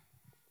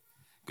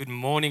Good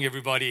morning,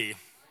 everybody.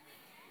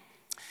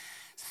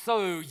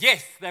 So,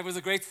 yes, that was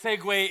a great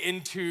segue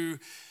into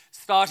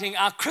starting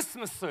our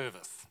Christmas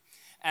service.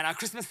 And our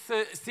Christmas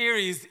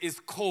series is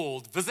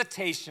called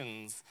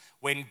Visitations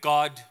When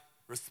God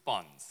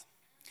Responds.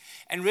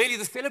 And really,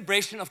 the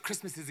celebration of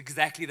Christmas is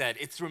exactly that.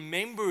 It's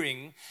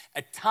remembering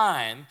a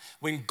time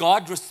when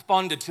God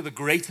responded to the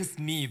greatest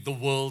need the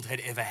world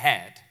had ever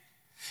had.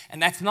 And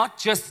that's not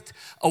just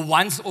a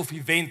once-off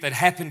event that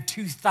happened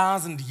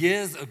 2,000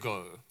 years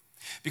ago,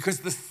 because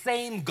the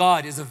same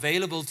God is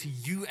available to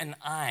you and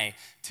I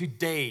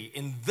today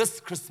in this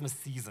Christmas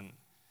season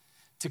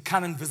to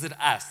come and visit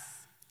us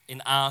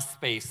in our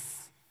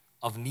space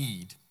of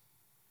need.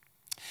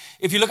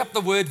 If you look up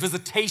the word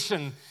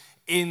visitation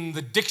in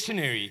the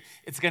dictionary,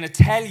 it's going to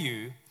tell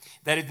you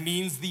that it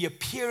means the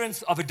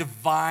appearance of a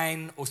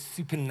divine or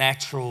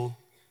supernatural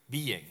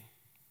being.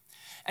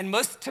 And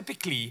most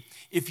typically,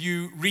 if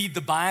you read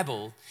the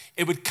Bible,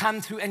 it would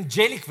come through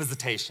angelic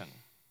visitation.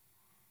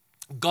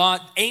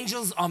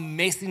 Angels are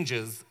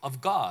messengers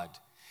of God.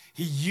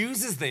 He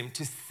uses them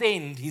to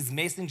send his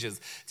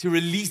messengers, to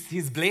release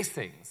his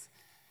blessings.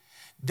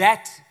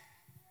 That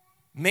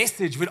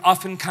message would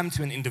often come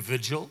to an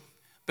individual,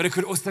 but it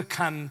could also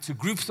come to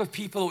groups of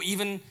people or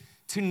even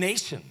to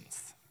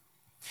nations.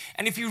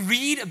 And if you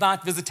read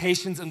about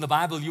visitations in the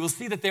Bible, you will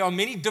see that there are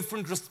many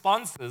different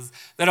responses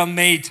that are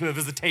made to a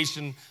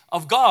visitation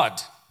of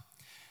God.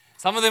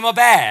 Some of them are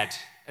bad,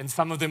 and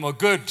some of them are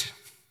good.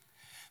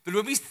 But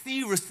when we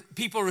see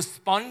people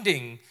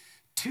responding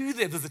to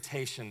their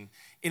visitation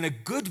in a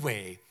good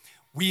way,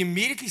 we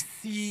immediately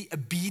see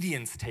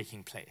obedience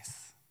taking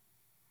place.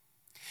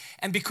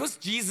 And because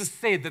Jesus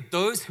said that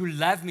those who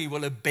love me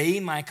will obey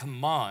my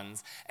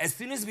commands, as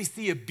soon as we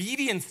see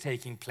obedience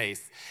taking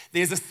place,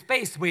 there's a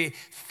space where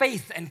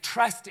faith and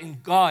trust in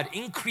God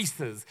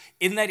increases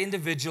in that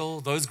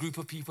individual, those group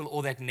of people,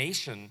 or that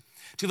nation,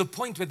 to the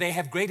point where they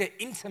have greater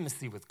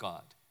intimacy with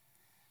God.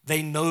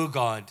 They know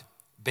God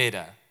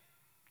better.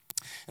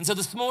 And so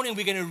this morning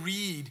we're going to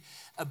read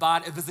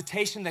about a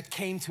visitation that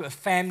came to a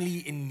family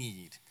in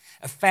need,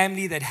 a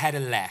family that had a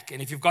lack.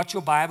 And if you've got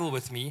your Bible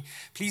with me,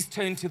 please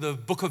turn to the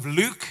book of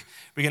Luke.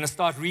 We're going to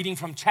start reading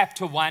from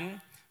chapter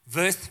 1,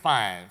 verse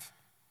 5.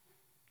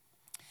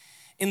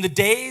 In the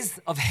days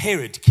of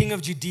Herod, king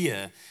of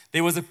Judea,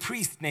 there was a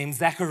priest named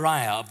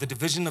Zechariah of the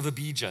division of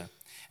Abijah,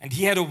 and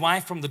he had a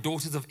wife from the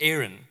daughters of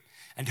Aaron,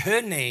 and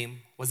her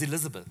name was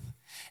Elizabeth.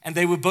 And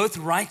they were both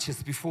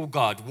righteous before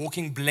God,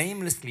 walking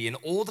blamelessly in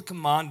all the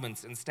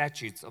commandments and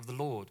statutes of the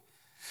Lord.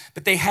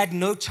 But they had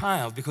no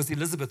child because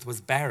Elizabeth was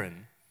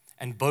barren,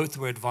 and both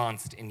were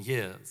advanced in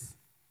years.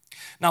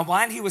 Now,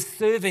 while he was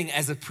serving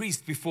as a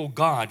priest before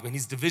God when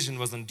his division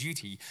was on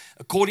duty,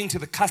 according to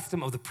the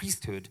custom of the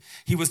priesthood,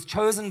 he was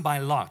chosen by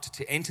lot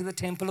to enter the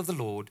temple of the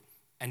Lord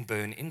and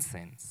burn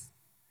incense.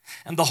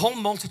 And the whole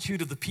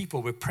multitude of the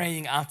people were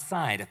praying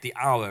outside at the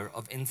hour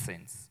of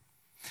incense.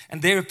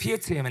 And there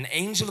appeared to him an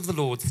angel of the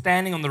Lord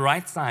standing on the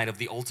right side of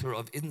the altar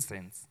of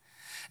incense.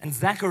 And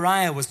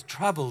Zechariah was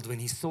troubled when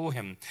he saw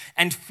him,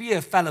 and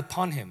fear fell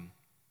upon him.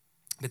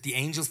 But the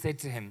angel said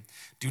to him,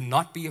 "Do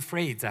not be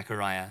afraid,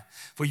 Zechariah,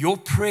 for your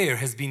prayer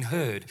has been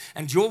heard,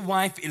 and your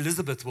wife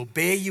Elizabeth will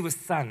bear you a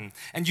son,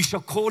 and you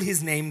shall call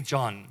his name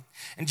John.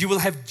 And you will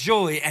have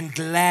joy and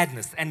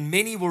gladness, and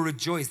many will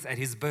rejoice at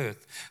his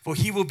birth, for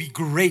he will be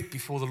great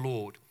before the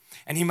Lord.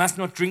 And he must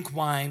not drink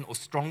wine or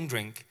strong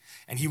drink,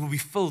 and he will be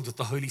filled with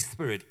the Holy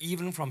Spirit,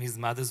 even from his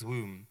mother's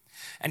womb.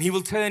 And he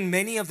will turn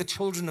many of the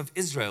children of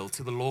Israel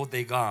to the Lord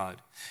their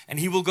God. And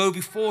he will go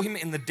before him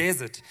in the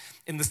desert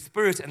in the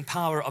spirit and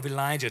power of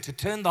Elijah, to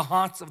turn the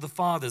hearts of the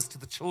fathers to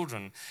the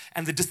children,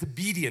 and the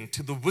disobedient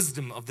to the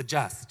wisdom of the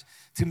just,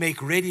 to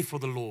make ready for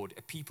the Lord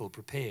a people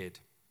prepared."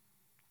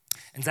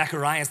 And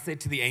Zechariah said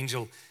to the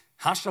angel,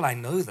 "How shall I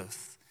know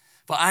this?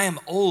 For I am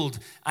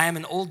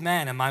an old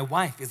man, and my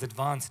wife is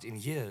advanced in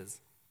years."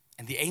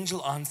 And the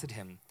angel answered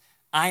him,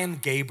 "I am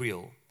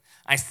Gabriel.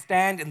 I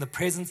stand in the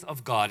presence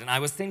of God, and I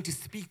was sent to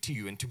speak to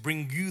you and to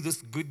bring you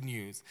this good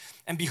news.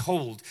 And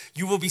behold,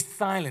 you will be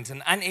silent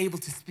and unable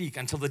to speak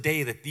until the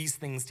day that these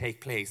things take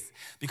place,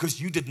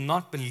 because you did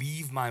not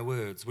believe my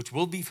words, which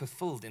will be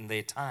fulfilled in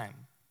their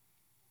time."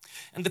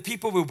 And the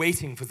people were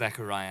waiting for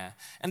Zechariah,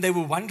 and they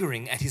were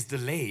wondering at his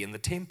delay in the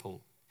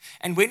temple.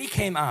 And when he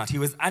came out, he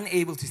was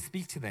unable to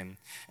speak to them,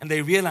 and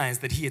they realized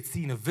that he had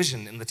seen a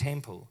vision in the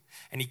temple.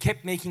 And he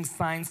kept making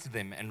signs to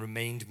them and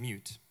remained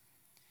mute.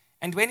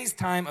 And when his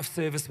time of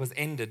service was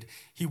ended,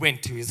 he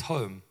went to his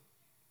home.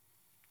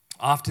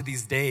 After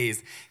these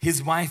days,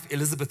 his wife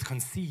Elizabeth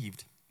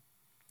conceived.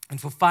 And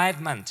for 5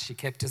 months she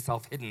kept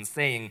herself hidden,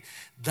 saying,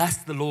 "Thus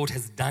the Lord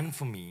has done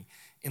for me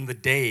in the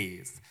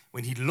days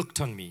when he looked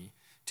on me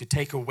to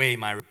take away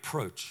my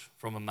reproach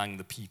from among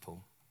the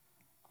people."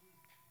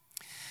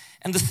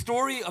 And the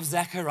story of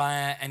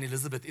Zechariah and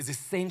Elizabeth is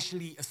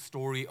essentially a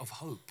story of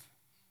hope.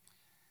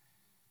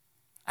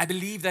 I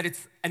believe that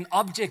it's an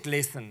object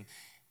lesson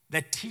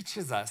that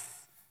teaches us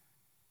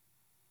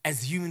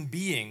as human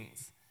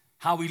beings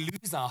how we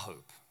lose our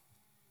hope,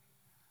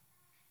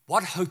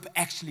 what hope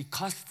actually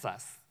costs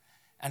us,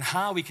 and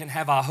how we can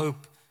have our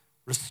hope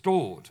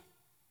restored.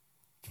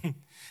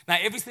 Now,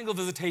 every single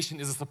visitation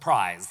is a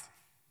surprise.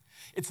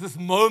 It's this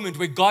moment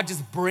where God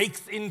just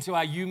breaks into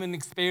our human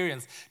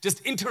experience,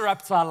 just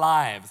interrupts our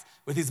lives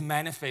with his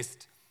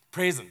manifest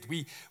presence.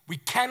 We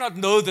cannot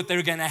know that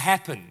they're going to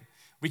happen.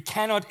 We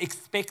cannot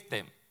expect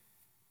them.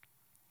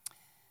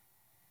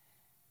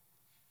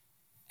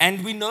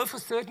 And we know for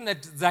certain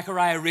that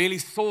Zechariah really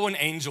saw an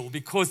angel,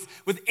 because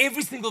with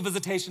every single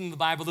visitation in the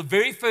Bible, the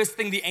very first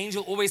thing the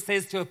angel always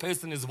says to a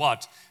person is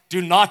what?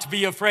 Do not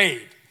be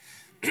afraid.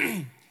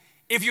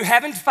 If you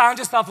haven't found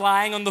yourself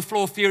lying on the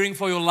floor fearing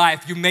for your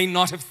life, you may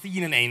not have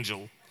seen an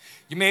angel.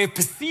 You may have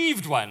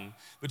perceived one,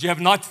 but you have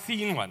not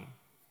seen one.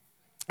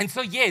 And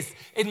so, yes,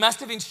 it must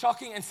have been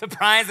shocking and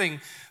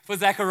surprising for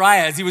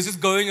Zechariah as he was just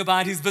going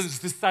about his business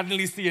to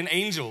suddenly see an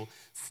angel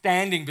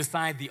standing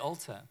beside the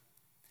altar.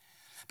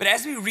 But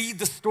as we read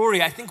the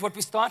story, I think what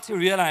we start to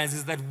realize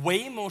is that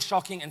way more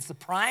shocking and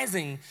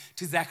surprising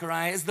to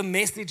Zechariah is the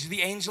message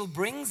the angel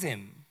brings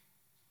him.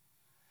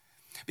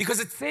 Because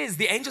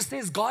the angel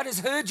says, God has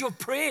heard your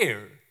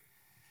prayer.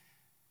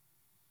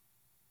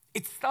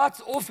 It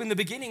starts off in the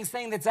beginning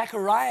saying that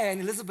Zechariah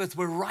and Elizabeth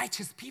were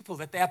righteous people,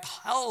 that they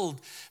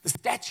upheld the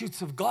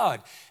statutes of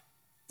God.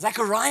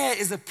 Zechariah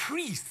is a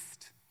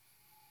priest.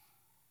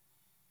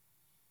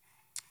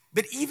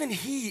 But even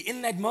he,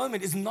 in that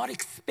moment, is not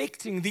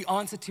expecting the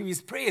answer to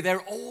his prayer.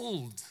 They're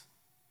old.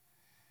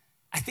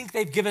 I think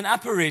they've given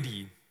up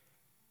already.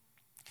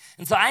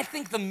 And so I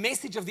think the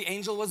message of the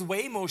angel was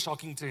way more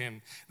shocking to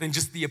him than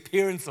just the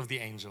appearance of the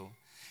angel.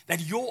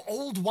 That your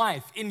old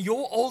wife, in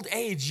your old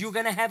age, you're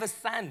going to have a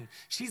son.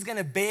 She's going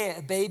to bear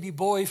a baby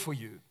boy for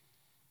you.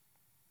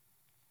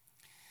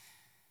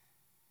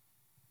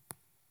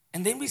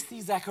 And then we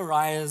see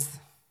Zechariah's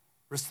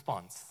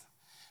response.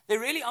 There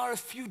really are a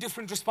few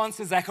different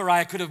responses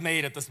Zechariah could have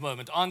made at this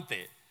moment, aren't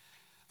there?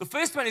 The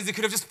first one is he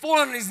could have just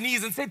fallen on his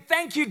knees and said,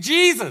 thank you,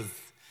 Jesus.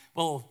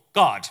 Well,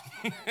 God.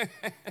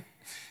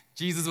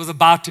 Jesus was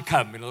about to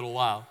come in a little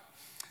while.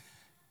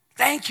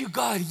 Thank you,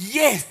 God.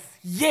 Yes,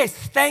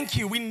 thank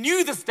you. We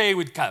knew this day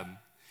would come.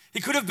 He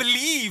could have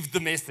believed the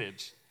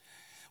message.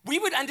 We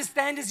would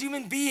understand as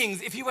human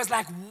beings if he was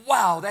like,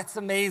 wow, that's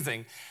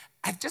amazing.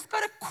 I've just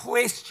got a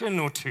question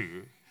or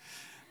two.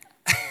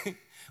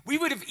 We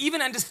would have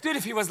even understood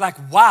if he was like,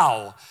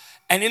 wow.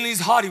 And in his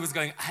heart, he was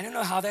going, I don't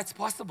know how that's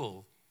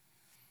possible.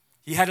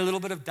 He had a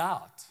little bit of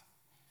doubt.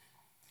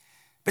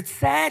 But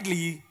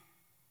sadly,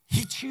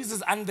 he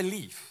chooses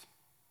unbelief.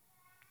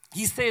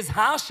 He says,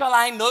 how shall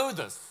I know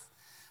this?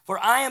 For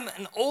I am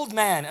an old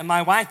man and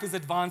my wife is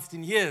advanced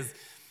in years.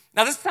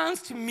 Now, this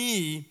sounds to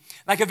me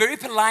like a very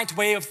polite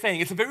way of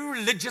saying, it's a very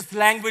religious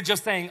language of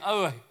saying,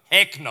 oh,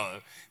 heck no,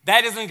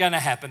 that isn't going to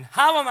happen.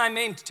 How am I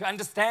meant to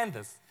understand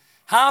this?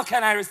 How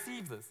can I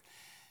receive this?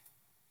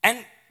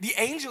 And the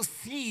angel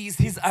sees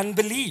his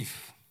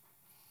unbelief.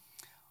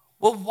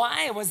 Well,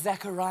 why was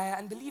Zechariah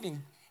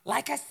unbelieving?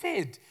 Like I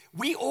said,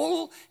 we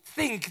all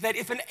think that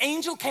if an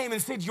angel came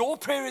and said, your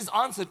prayer is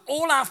answered,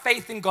 all our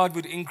faith in God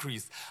would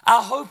increase.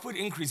 Our hope would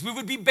increase. We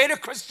would be better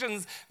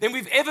Christians than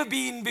we've ever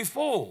been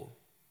before.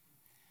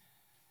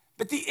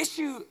 But the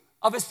issue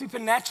of a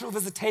supernatural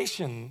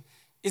visitation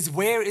is,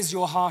 where is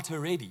your heart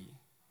already?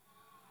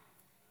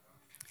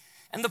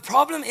 And the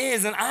problem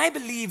is, and I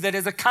believe that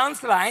as a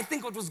counselor, I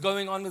think what was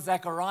going on with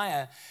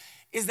Zechariah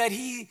is that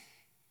he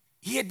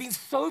had been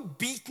so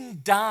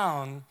beaten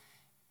down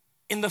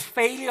in the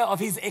failure of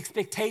his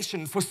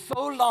expectation for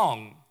so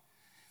long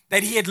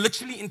that he had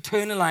literally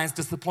internalized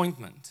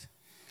disappointment.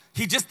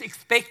 He just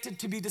expected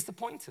to be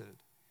disappointed.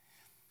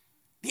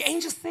 The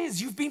angel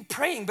says, you've been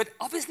praying, but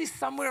obviously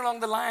somewhere along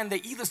the line, they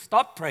either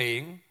stopped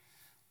praying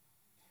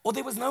or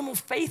there was no more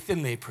faith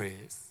in their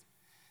prayers.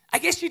 I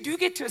guess you do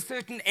get to a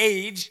certain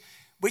age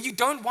where you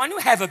don't want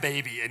to have a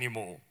baby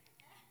anymore.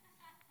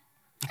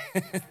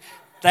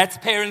 That's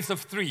parents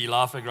of 3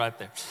 laughing right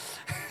there.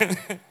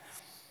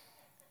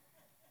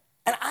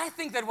 And I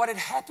think that what had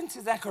happened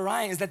to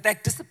Zechariah is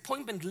that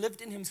disappointment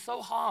lived in him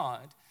so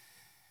hard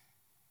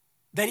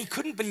that he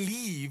couldn't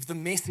believe the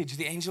message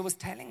the angel was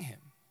telling him.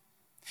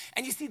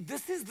 And you see,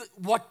 this is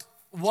what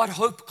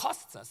hope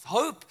costs us.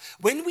 Hope,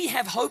 when we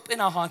have hope in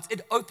our hearts,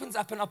 it opens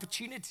up an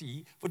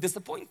opportunity for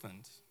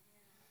disappointment.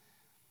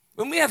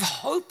 When we have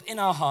hope in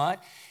our heart,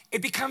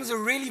 it becomes a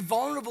really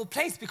vulnerable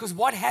place, because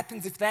what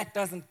happens if that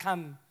doesn't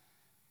come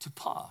to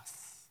pass?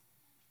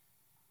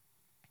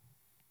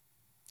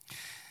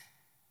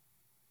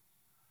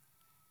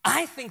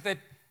 I think that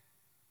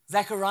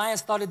Zechariah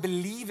started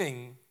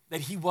believing that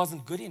he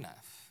wasn't good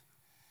enough.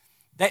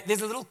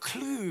 There's a little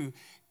clue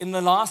in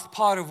the last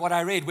part of what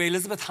I read where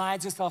Elizabeth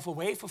hides herself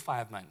away for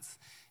 5 months.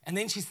 And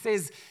then she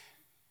says,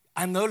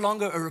 I'm no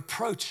longer a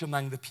reproach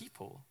among the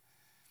people.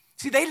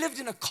 See, they lived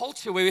in a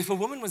culture where if a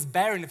woman was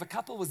barren, if a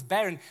couple was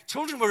barren,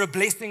 children were a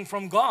blessing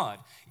from God.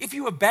 If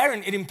you were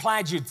barren, it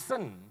implied you'd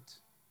sinned.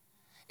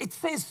 It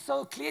says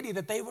so clearly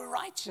that they were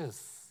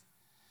righteous.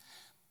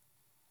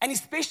 And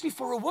especially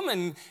for a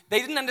woman, they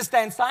didn't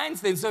understand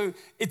science then. So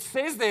it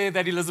says there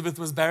that Elizabeth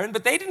was barren,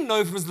 but they didn't know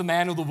if it was the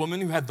man or the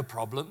woman who had the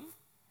problem.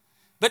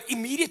 But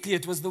immediately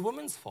it was the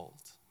woman's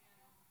fault.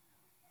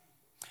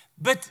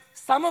 But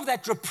some of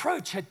that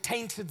reproach had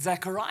tainted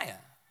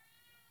Zechariah.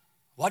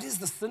 What is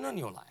the sin in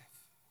your life?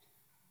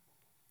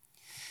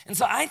 And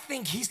so I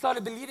think he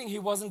started believing he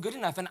wasn't good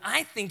enough. And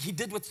I think he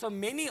did what so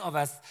many of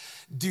us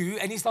do,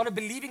 and he started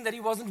believing that he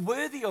wasn't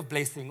worthy of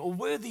blessing or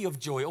worthy of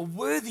joy or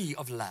worthy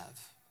of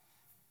love,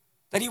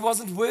 that he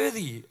wasn't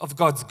worthy of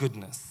God's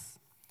goodness.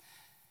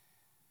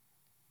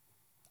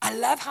 I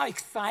love how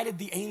excited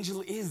the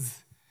angel is.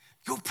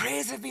 Your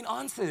prayers have been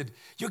answered.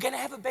 You're going to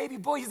have a baby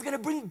boy. He's going to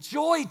bring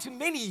joy to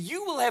many.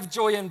 You will have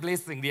joy and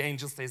blessing, the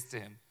angel says to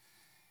him.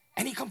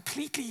 And he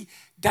completely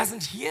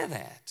doesn't hear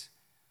that.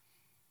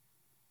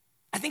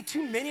 I think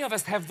too many of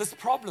us have this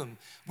problem.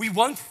 We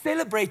won't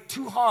celebrate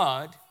too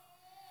hard.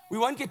 We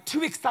won't get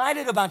too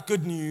excited about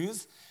good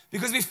news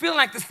because we feel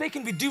like the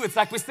second we do, it's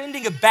like we're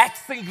sending a bat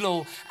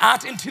signal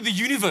out into the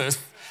universe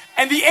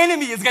and the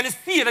enemy is going to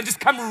see it and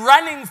just come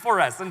running for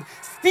us and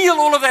steal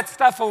all of that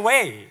stuff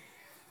away.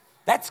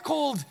 That's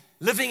called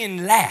living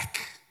in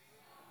lack.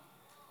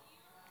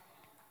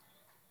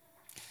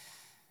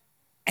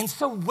 And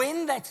so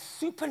when that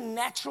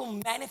supernatural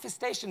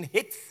manifestation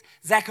hits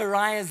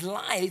Zechariah's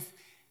life,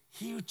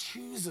 he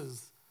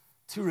chooses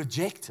to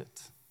reject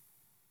it.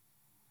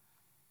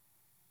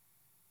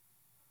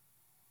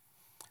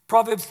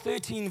 Proverbs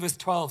 13 verse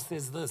 12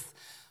 says this,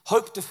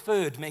 hope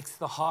deferred makes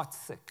the heart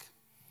sick,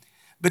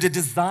 but a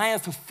desire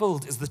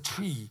fulfilled is the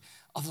tree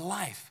of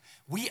life.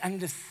 We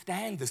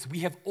understand this. We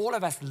have all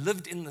of us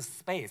lived in this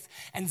space.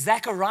 And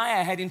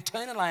Zechariah had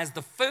internalized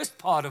the first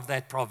part of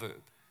that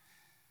proverb.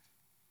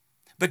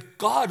 But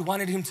God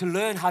wanted him to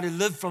learn how to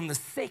live from the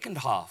second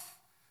half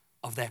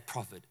of that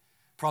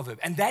proverb.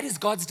 And that is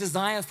God's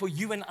desire for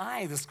you and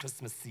I this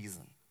Christmas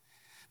season.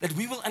 That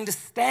we will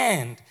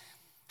understand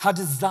how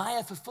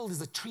desire fulfilled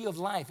is a tree of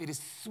life. It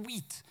is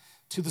sweet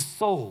to the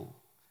soul.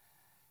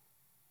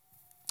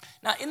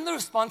 Now, in the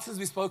responses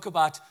we spoke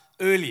about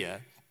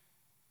earlier,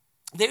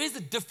 there is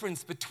a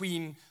difference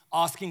between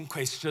asking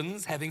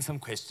questions, having some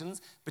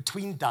questions,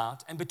 between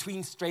doubt and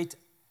between straight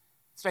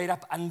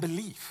up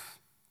unbelief.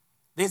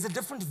 There's a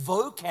different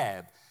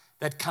vocab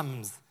that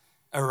comes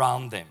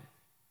around them.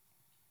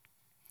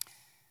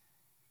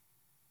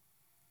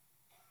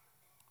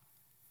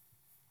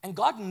 And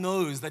God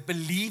knows that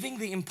believing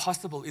the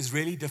impossible is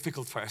really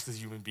difficult for us as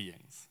human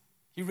beings.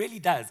 He really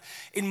does.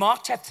 In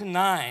Mark chapter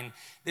 9,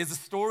 there's a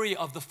story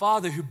of the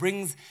father who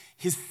brings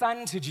his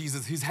son to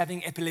Jesus who's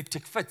having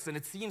epileptic fits, and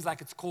it seems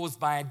like it's caused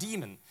by a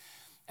demon.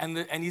 And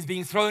he's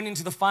being thrown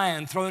into the fire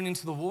and thrown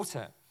into the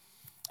water.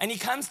 And he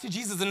comes to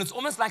Jesus, and it's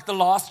almost like the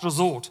last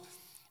resort.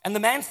 And the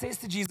man says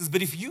to Jesus,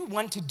 but if you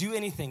want to do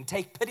anything,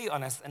 take pity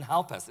on us and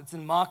help us. It's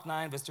in Mark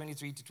 9, verse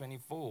 23 to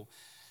 24.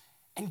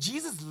 And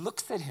Jesus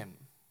looks at him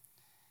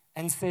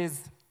and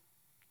says,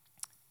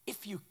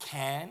 if you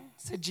can,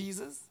 said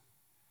Jesus,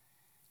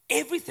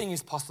 everything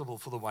is possible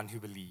for the one who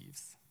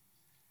believes.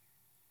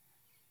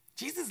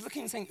 Jesus is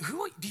looking and saying,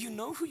 do you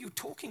know who you're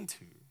talking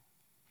to?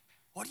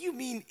 What do you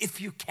mean,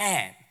 if you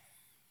can?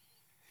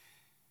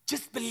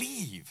 Just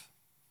believe.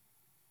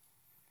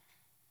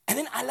 And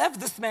then I love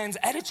this man's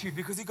attitude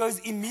because he goes,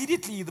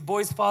 immediately the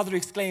boy's father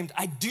exclaimed,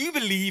 I do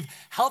believe,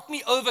 help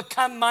me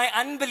overcome my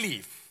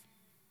unbelief.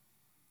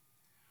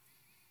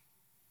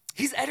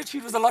 His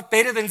attitude was a lot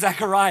better than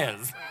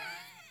Zechariah's.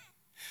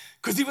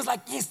 Because he was like,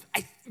 yes,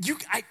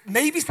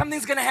 maybe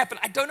something's going to happen.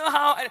 I don't know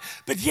how,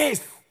 but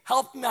yes,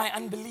 help my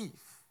unbelief.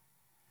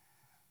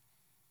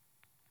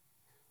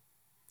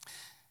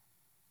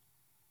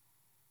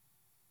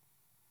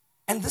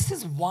 And this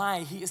is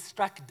why he is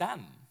struck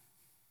dumb.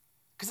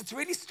 Because it's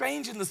really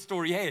strange in the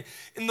story. Hey,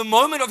 in the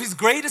moment of his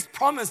greatest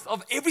promise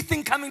of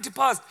everything coming to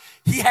pass,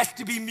 he has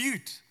to be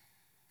mute.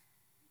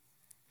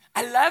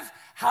 I love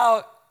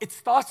how it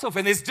starts off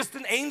and there's just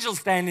an angel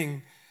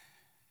standing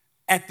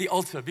at the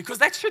altar, because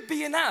that should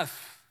be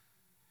enough.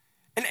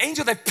 An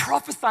angel that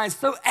prophesies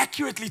so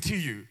accurately to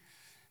you.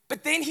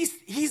 But then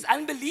his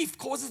unbelief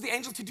causes the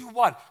angel to do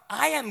what?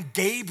 I am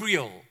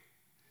Gabriel.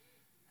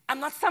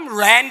 I'm not some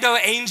rando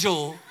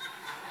angel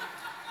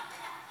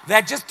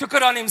that just took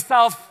it on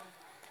himself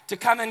to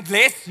come and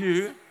bless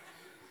you.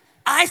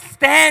 I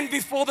stand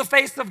before the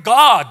face of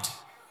God.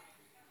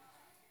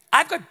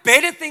 I've got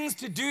better things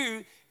to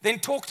do than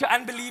talk to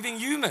unbelieving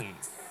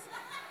humans.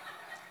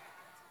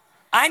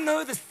 I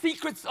know the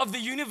secrets of the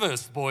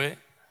universe, boy.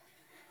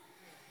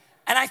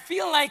 And I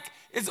feel like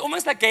it's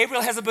almost like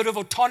Gabriel has a bit of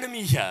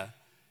autonomy here.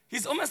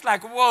 He's almost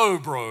like, whoa,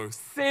 bro,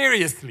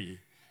 seriously.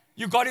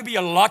 You got to be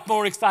a lot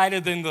more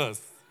excited than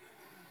this.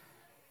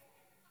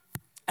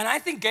 And I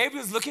think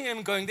Gabriel's looking at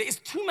him going, there is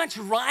too much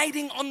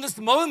riding on this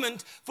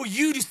moment for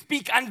you to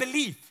speak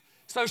unbelief.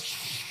 So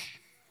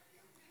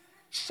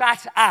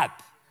shut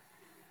up.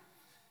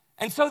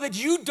 And so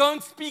that you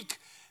don't speak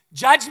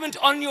judgment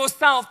on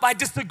yourself by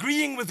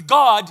disagreeing with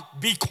God,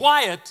 be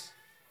quiet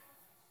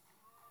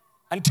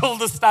until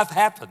this stuff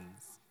happens.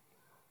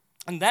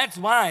 And that's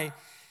why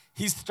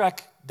he's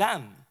struck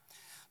dumb.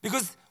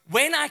 Because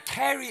when I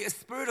carry a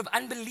spirit of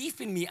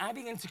unbelief in me, I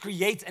begin to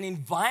create an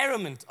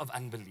environment of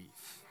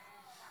unbelief.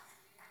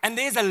 And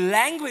there's a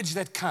language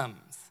that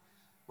comes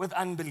with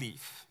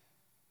unbelief.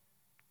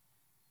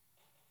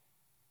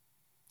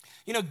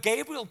 You know,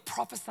 Gabriel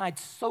prophesied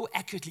so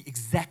accurately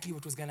exactly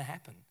what was going to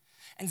happen.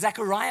 And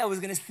Zechariah was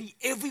going to see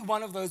every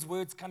one of those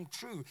words come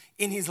true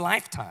in his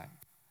lifetime.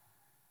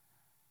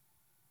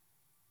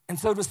 And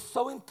so it was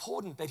so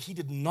important that he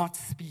did not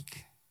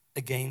speak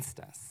against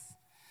us.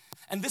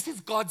 And this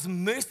is God's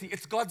mercy.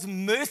 It's God's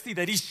mercy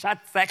that he shut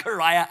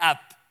Zechariah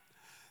up.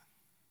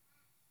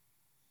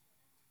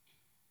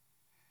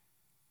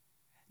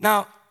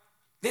 Now,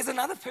 there's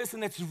another person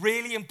that's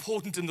really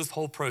important in this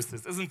whole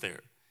process, isn't there?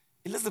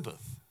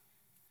 Elizabeth.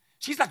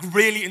 She's like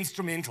really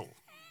instrumental.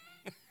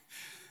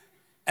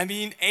 I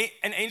mean,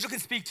 an angel can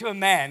speak to a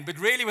man, but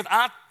really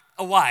without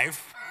a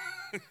wife,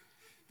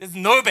 there's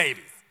no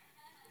babies.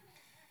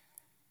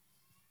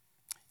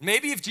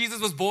 Maybe if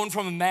Jesus was born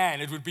from a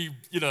man, it would be,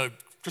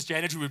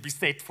 Christianity would be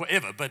set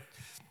forever. But,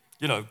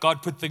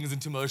 God put things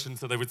into motion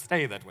so they would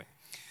stay that way.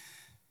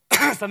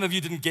 Some of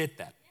you didn't get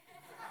that.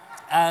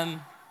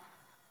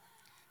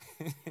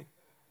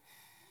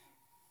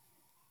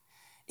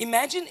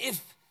 Imagine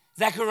if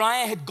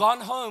Zechariah had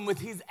gone home with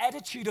his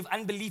attitude of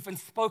unbelief and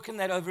spoken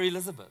that over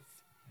Elizabeth.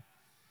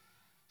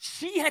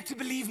 She had to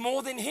believe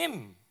more than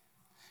him.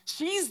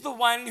 She's the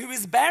one who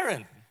is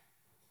barren.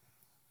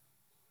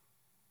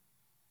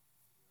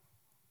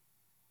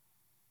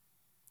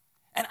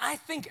 And I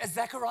think as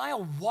Zechariah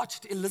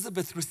watched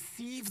Elizabeth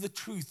receive the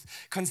truth,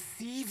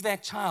 conceive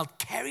that child,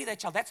 carry that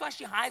child, that's why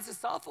she hides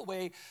herself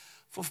away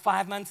for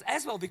 5 months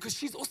as well, because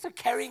she's also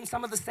carrying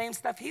some of the same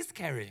stuff he's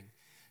carrying.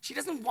 She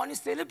doesn't want to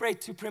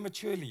celebrate too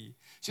prematurely.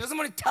 She doesn't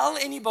want to tell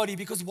anybody,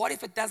 because what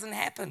if it doesn't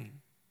happen?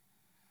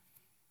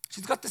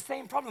 She's got the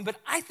same problem. But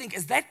I think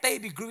as that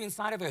baby grew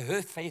inside of her,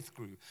 her faith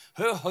grew,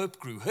 her hope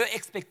grew, her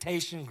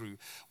expectation grew.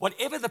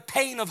 Whatever the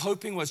pain of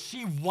hoping was,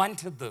 she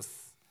wanted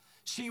this.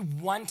 She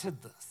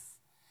wanted this.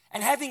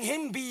 And having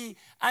him be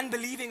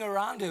unbelieving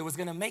around her was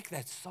going to make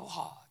that so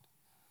hard.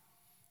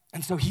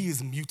 And so he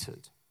is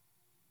muted.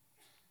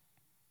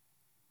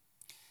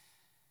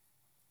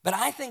 But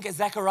I think as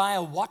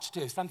Zechariah watched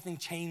her, something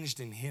changed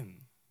in him.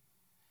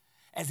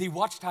 As he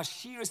watched how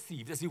she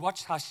received, as he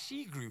watched how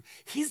she grew,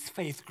 his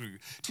faith grew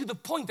to the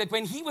point that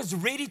when he was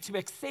ready to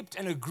accept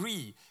and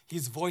agree,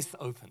 his voice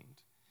opened.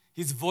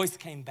 His voice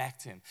came back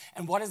to him.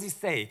 And what does he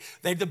say?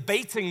 They're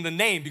debating the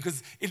name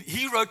because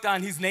he wrote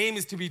down his name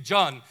is to be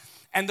John.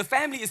 And the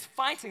family is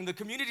fighting, the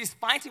community is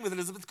fighting with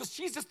Elizabeth because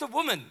she's just a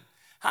woman.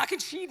 How can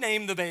she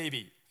name the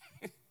baby?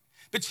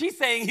 But she's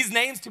saying his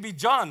name's to be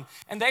John.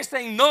 And they're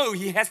saying, no,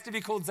 he has to be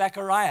called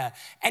Zechariah.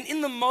 And in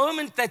the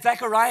moment that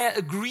Zechariah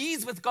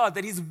agrees with God,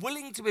 that he's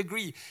willing to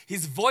agree,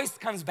 his voice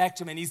comes back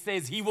to him and he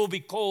says, he will be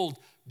called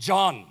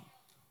John.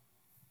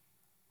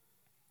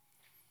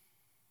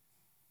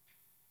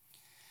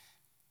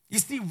 You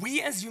see,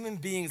 we as human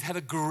beings have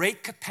a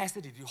great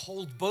capacity to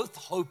hold both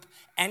hope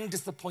and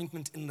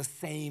disappointment in the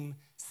same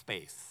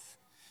space.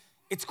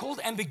 It's called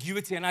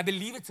ambiguity, and I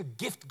believe it's a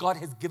gift God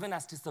has given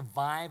us to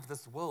survive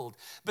this world.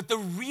 But the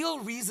real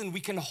reason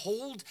we can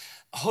hold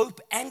hope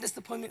and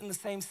disappointment in the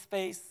same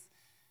space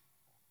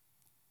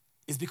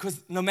is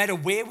because no matter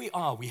where we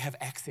are, we have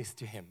access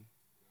to Him.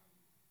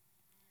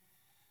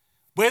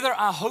 Whether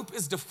our hope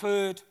is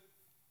deferred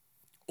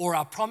or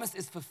our promise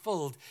is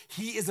fulfilled,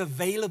 He is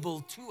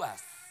available to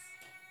us.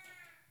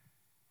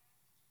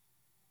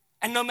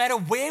 And no matter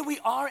where we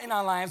are in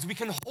our lives, we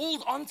can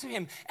hold on to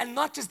Him. And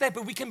not just that,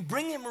 but we can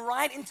bring Him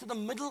right into the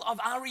middle of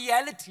our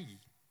reality.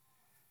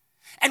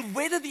 And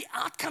whether the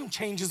outcome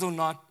changes or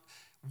not,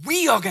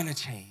 we are going to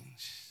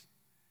change.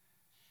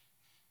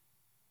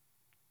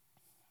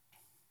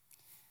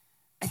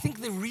 I think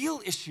the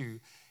real issue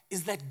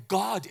is that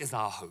God is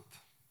our hope.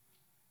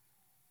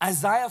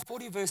 Isaiah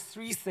 40 verse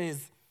 3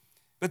 says,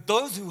 but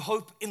those who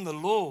hope in the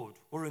Lord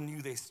will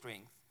renew their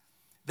strength.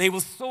 They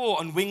will soar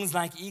on wings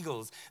like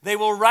eagles. They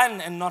will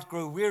run and not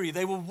grow weary.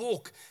 They will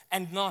walk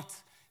and not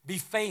be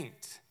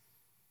faint.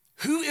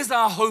 Who is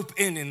our hope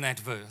in that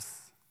verse?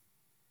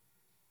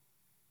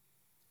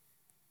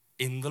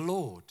 In the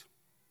Lord.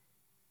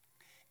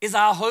 Is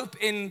our hope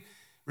in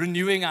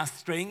renewing our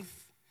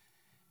strength?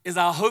 Is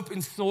our hope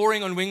in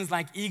soaring on wings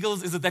like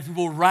eagles? Is it that we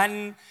will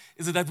run?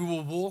 Is it that we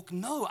will walk?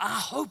 No, our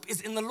hope is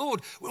in the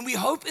Lord. When we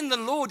hope in the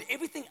Lord,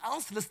 everything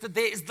else listed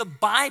there is the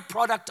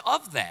byproduct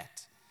of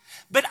that.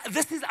 But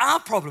this is our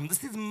problem.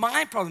 This is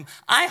my problem.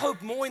 I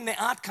hope more in the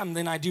outcome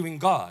than I do in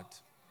God.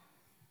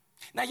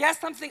 Now, here's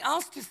something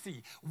else to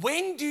see.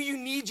 When do you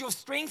need your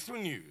strength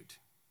renewed?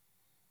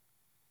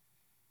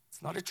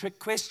 It's not a trick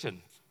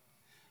question.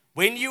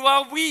 When you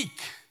are weak.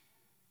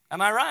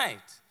 Am I right?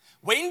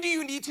 When do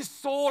you need to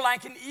soar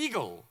like an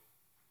eagle?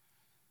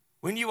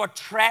 When you are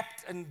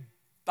trapped and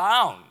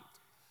bound.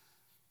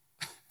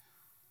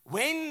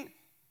 When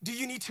do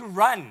you need to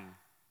run?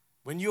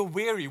 When you're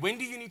weary. When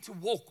do you need to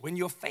walk? When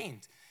you're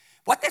faint.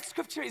 What that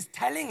scripture is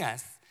telling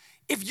us,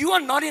 if you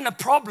are not in a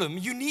problem,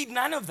 you need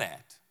none of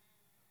that.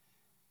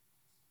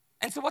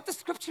 And so what the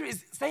scripture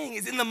is saying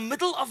is, in the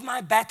middle of my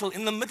battle,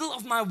 in the middle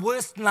of my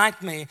worst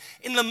nightmare,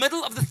 in the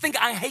middle of the thing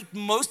I hate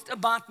most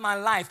about my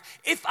life,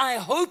 if I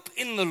hope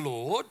in the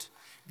Lord,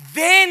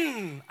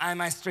 then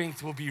my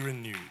strength will be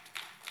renewed.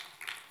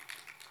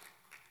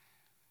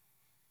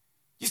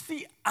 You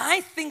see,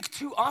 I think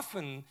too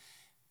often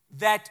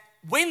that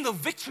when the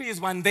victory is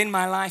won, then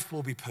my life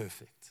will be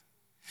perfect.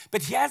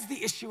 But here's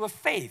the issue of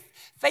faith.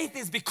 Faith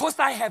is, because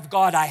I have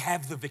God, I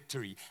have the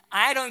victory.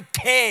 I don't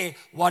care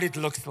what it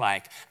looks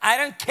like. I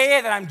don't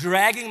care that I'm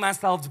dragging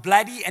myself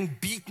bloody and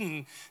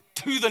beaten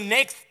to the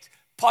next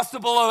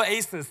possible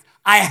oasis.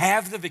 I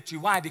have the victory.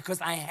 Why?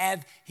 Because I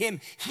have Him.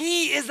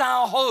 He is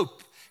our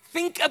hope.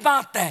 Think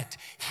about that.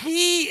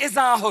 He is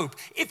our hope.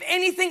 If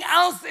anything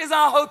else is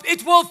our hope,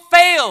 it will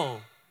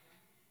fail.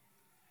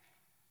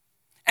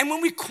 And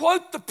when we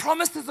quote the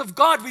promises of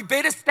God, we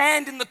better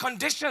stand in the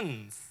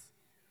conditions.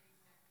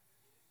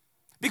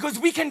 Because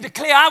we can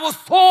declare, I will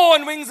soar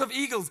on wings of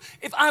eagles.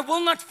 If I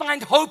will not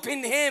find hope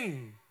in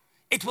Him,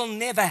 it will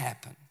never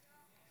happen.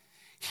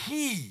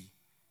 He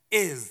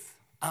is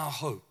our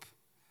hope.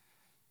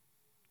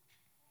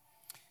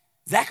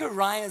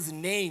 Zechariah's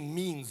name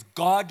means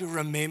God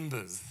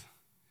remembers.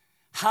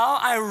 How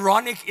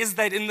ironic is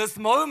that in this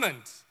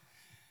moment?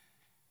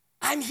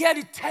 I'm here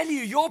to tell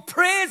you, your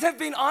prayers have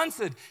been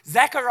answered.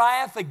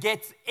 Zechariah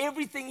forgets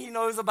everything he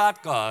knows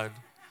about God.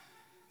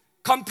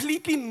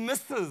 Completely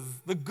misses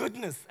the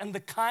goodness and the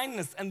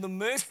kindness and the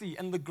mercy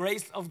and the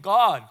grace of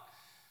God.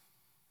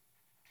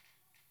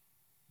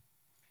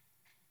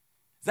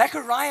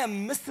 Zechariah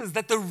misses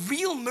that the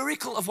real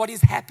miracle of what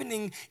is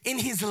happening in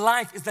his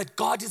life is that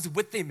God is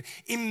with him.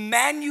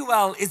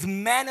 Emmanuel is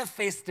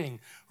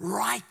manifesting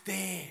right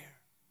there.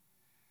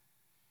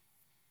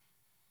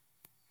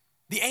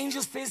 The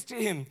angel says to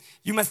him,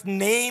 you must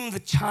name the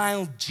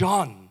child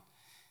John.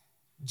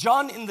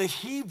 John in the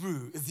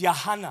Hebrew is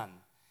Yohanan.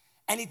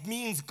 And it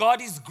means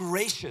God is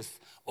gracious,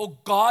 or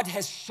God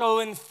has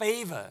shown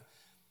favor.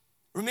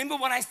 Remember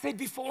what I said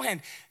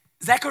beforehand.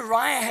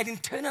 Zechariah had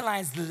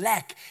internalized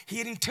lack. He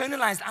had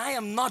internalized, I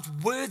am not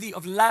worthy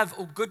of love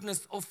or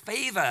goodness or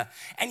favor.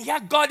 And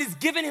yet God has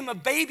given him a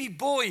baby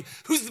boy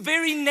whose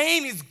very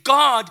name is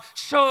God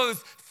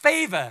shows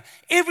favor.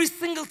 Every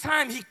single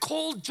time he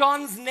called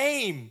John's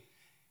name,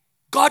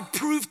 God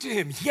proved to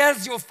him,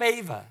 here's your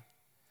favor.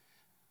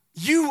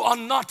 You are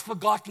not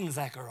forgotten,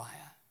 Zechariah.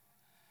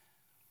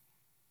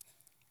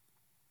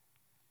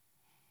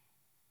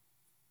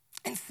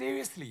 And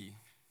seriously,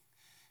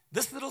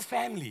 this little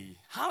family,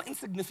 how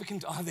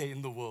insignificant are they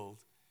in the world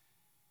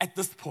at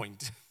this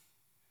point?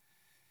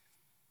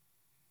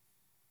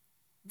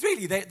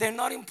 Really, they're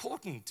not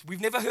important.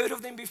 We've never heard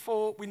of them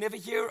before. We never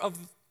hear of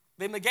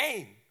them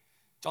again.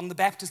 John the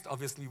Baptist,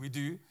 obviously, we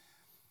do.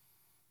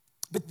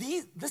 But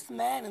this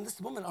man and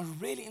this woman are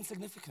really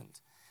insignificant.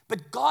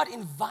 But God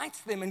invites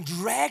them and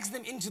drags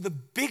them into the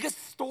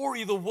biggest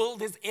story the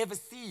world has ever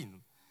seen.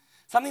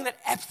 Something that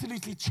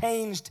absolutely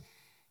changed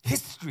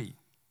history.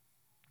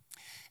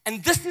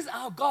 And this is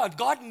our God.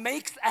 God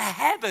makes a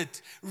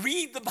habit,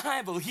 read the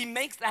Bible, He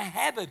makes a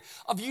habit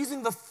of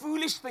using the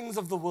foolish things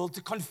of the world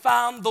to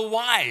confound the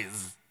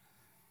wise.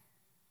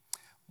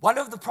 One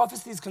of the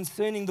prophecies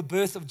concerning the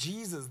birth of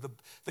Jesus,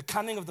 the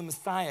coming of the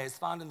Messiah, is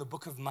found in the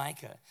book of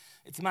Micah.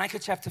 It's Micah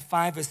chapter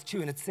 5, verse 2,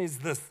 and it says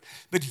this,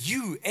 but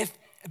you,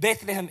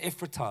 Bethlehem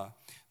Ephratah,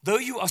 though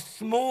you are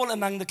small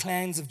among the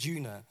clans of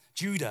Judah,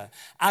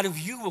 out of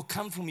you will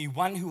come for me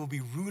one who will be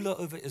ruler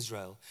over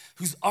Israel,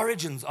 whose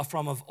origins are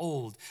from of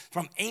old,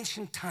 from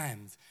ancient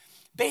times.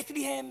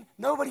 Bethlehem,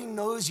 nobody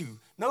knows you.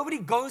 Nobody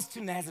goes to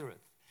Nazareth.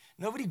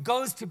 Nobody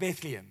goes to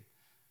Bethlehem.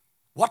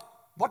 What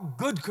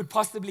good could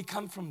possibly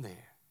come from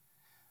there?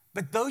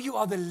 But though you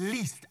are the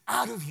least,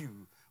 out of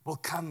you will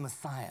come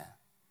Messiah.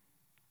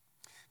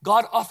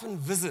 God often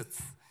visits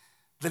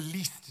the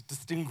least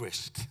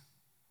distinguished.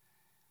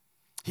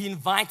 He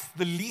invites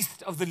the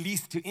least of the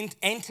least to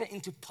enter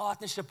into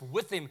partnership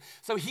with Him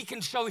so He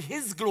can show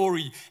His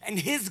glory and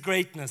His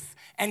greatness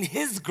and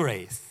His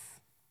grace.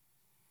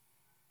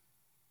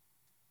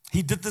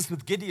 He did this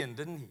with Gideon,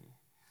 didn't He?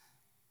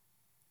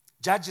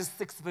 Judges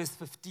 6, verse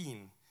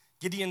 15.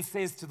 Gideon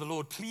says to the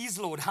Lord, please,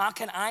 Lord, how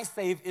can I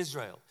save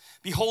Israel?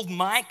 Behold,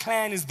 my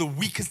clan is the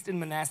weakest in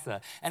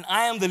Manasseh, and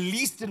I am the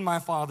least in my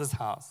father's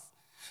house.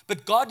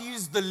 But God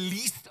used the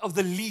least of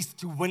the least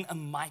to win a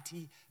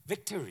mighty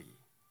victory.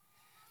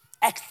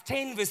 Acts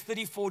 10, verse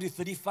 34 to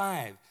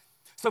 35.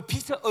 So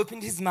Peter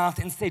opened his mouth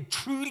and said,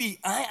 truly,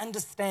 I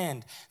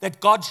understand that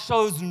God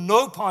shows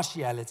no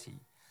partiality,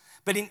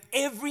 but in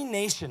every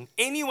nation,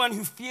 anyone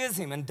who fears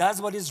Him and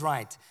does what is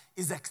right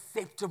is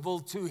acceptable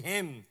to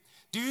Him.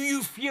 Do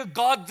you fear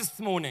God this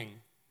morning?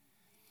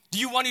 Do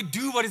you want to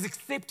do what is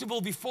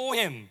acceptable before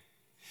Him?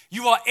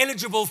 You are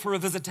eligible for a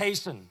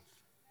visitation.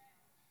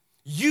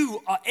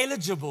 You are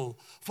eligible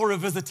for a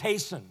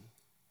visitation.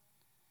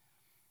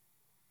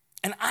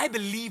 And I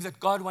believe that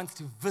God wants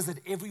to visit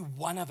every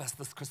one of us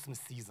this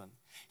Christmas season.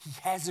 He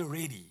has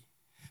already.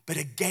 But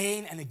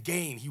again and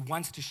again, he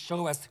wants to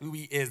show us who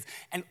he is.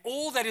 And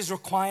all that is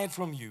required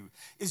from you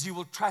is you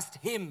will trust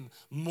him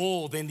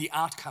more than the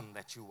outcome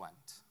that you want.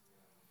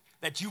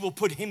 That you will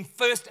put him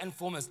first and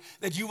foremost.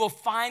 That you will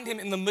find him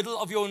in the middle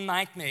of your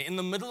nightmare, in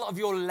the middle of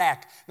your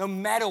lack, no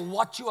matter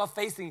what you are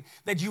facing,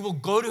 that you will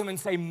go to him and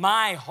say,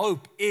 my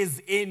hope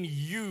is in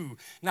you.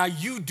 Now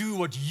you do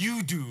what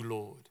you do,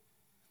 Lord.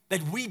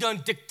 That we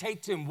don't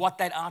dictate to him what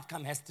that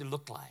outcome has to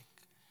look like.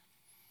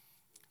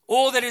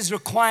 All that is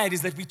required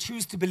is that we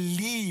choose to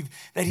believe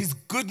that his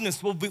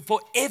goodness will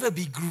forever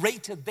be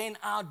greater than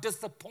our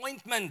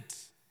disappointment.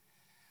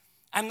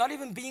 I'm not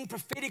even being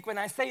prophetic when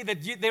I say that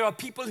there are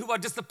people who are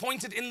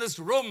disappointed in this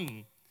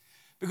room,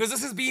 because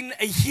this has been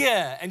a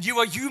year and you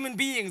are human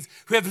beings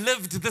who have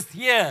lived this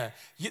year.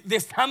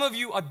 There's some of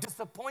you are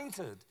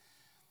disappointed.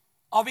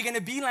 Are we going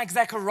to be like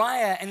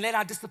Zechariah and let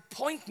our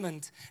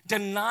disappointment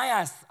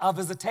deny us our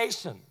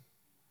visitation?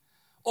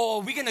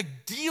 Or are we going to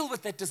deal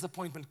with that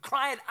disappointment,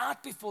 cry it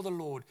out before the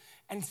Lord,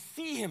 and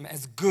see him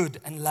as good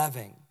and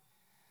loving?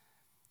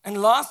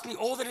 And lastly,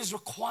 all that is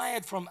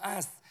required from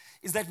us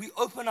is that we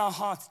open our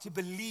hearts to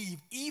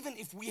believe, even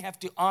if we have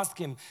to ask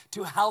him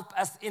to help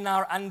us in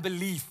our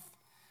unbelief.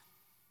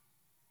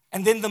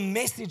 And then the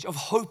message of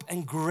hope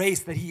and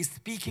grace that he is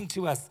speaking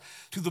to us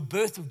through the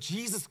birth of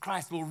Jesus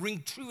Christ will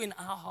ring true in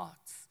our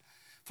hearts,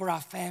 for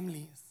our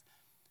families,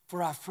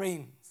 for our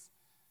friends,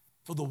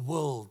 for the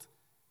world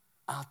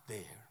out there.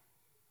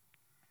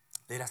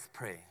 Let us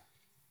pray.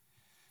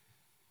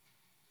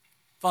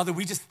 Father,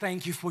 we just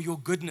thank you for your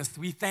goodness.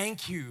 We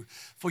thank you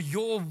for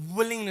your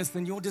willingness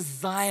and your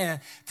desire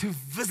to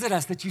visit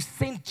us, that you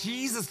sent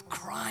Jesus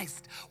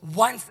Christ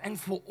once and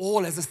for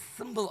all as a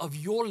symbol of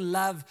your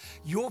love,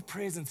 your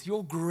presence,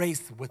 your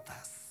grace with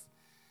us.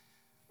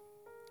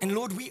 And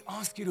Lord, we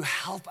ask you to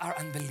help our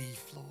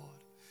unbelief, Lord.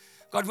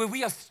 God, where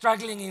we are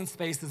struggling in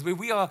spaces, where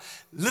we are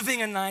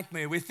living a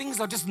nightmare, where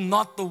things are just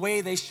not the way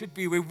they should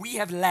be, where we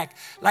have lack,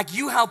 like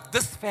you help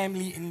this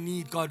family in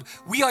need, God.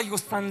 We are your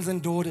sons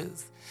and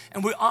daughters,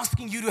 and we're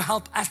asking you to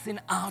help us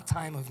in our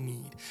time of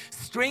need.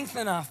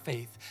 Strengthen our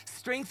faith,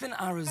 strengthen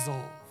our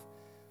resolve.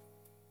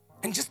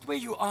 And just where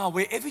you are,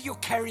 wherever you're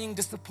carrying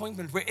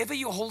disappointment, wherever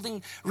you're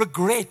holding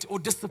regret or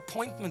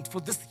disappointment for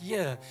this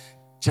year,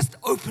 just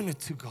open it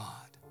to God.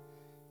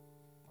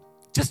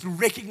 Just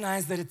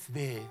recognize that it's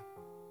there.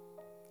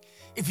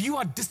 If you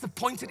are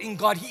disappointed in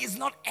God, he is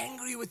not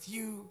angry with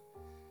you.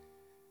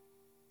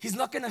 He's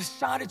not going to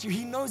shout at you.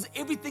 He knows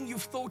everything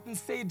you've thought and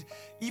said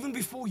even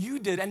before you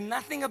did, and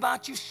nothing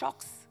about you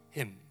shocks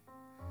him.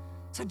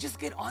 So just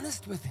get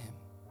honest with him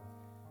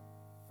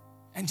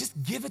and just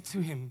give it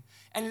to him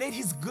and let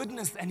his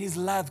goodness and his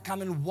love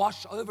come and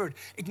wash over it.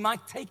 It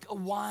might take a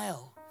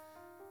while,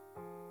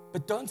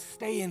 but don't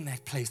stay in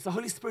that place. The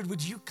Holy Spirit,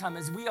 would you come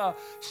as we are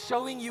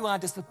showing you our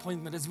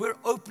disappointment, as we're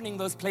opening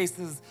those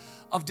places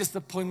of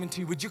disappointment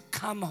to you? Would you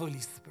come,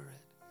 Holy Spirit?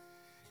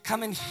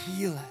 Come and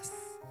heal us.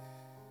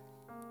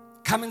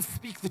 Come and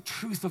speak the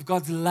truth of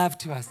God's love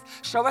to us.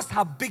 Show us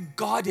how big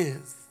God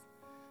is.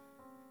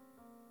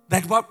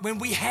 That when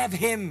we have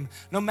him,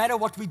 no matter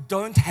what we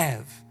don't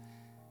have,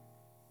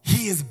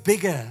 he is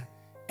bigger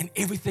and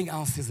everything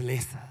else is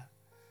lesser.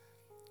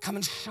 Come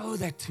and show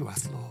that to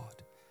us, Lord.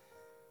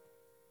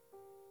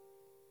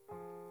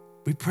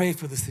 We pray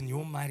for this in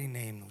your mighty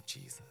name, Lord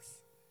Jesus.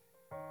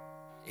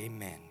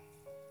 Amen.